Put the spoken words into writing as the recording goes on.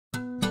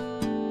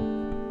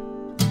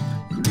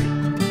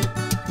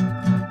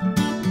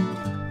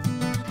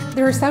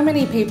There are so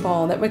many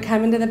people that would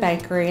come into the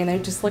bakery and they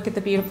just look at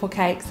the beautiful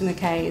cakes in the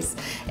case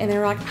and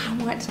they're like, I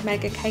want to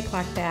make a cake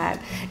like that.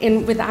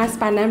 And with Ice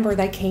by Number,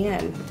 they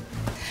can.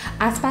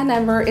 Ice by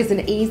Number is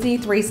an easy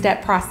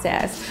 3-step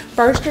process.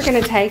 First, you're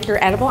going to take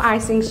your edible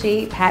icing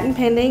sheet, patent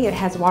pending. It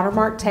has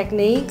watermark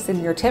techniques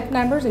and your tip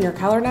numbers and your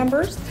color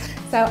numbers.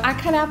 So I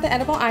cut out the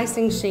edible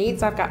icing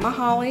sheets. I've got my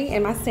holly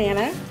and my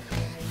Santa.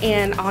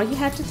 And all you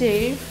have to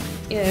do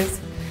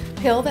is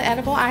peel the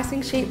edible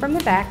icing sheet from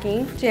the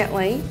backing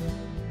gently.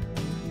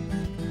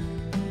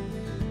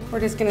 We're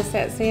just going to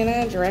set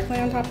Santa directly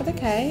on top of the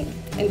cake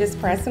and just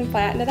press him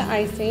flat into the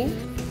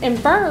icing. And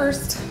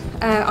first,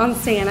 on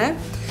Santa,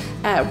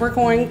 we're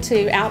going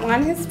to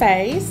outline his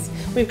face.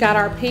 We've got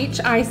our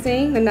peach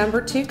icing, the number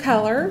 2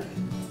 color.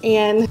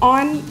 And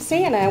on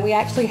Santa, we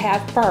actually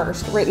have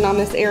first written on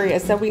this area,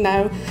 so we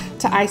know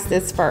to ice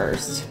this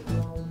first.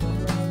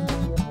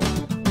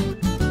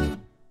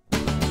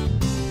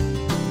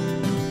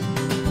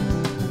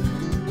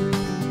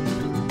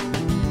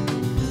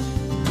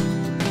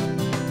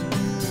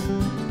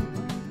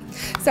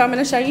 So I'm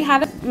going to show you how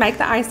to make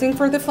the icing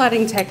for the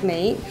flooding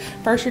technique.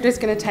 First, you're just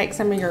going to take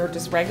some of your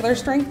just regular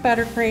strength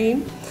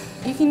buttercream.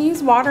 You can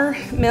use water,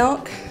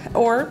 milk,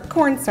 or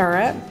corn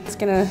syrup. Just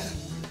going to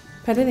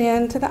put it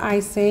into the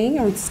icing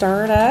and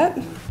stir it up.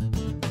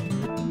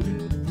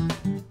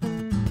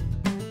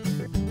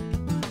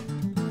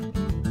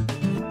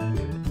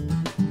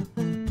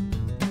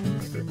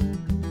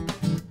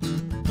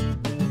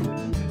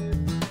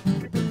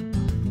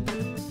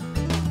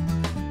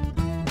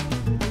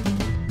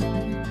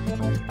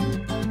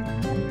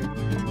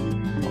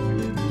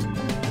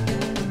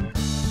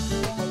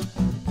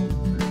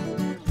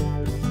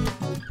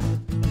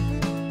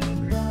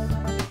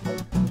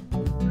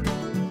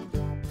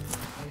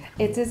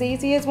 It's as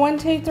easy as 1,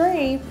 2,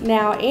 3.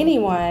 Now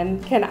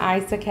anyone can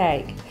ice a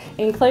cake,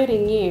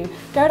 including you.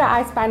 Go to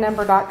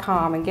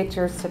icebynumber.com and get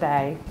yours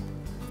today.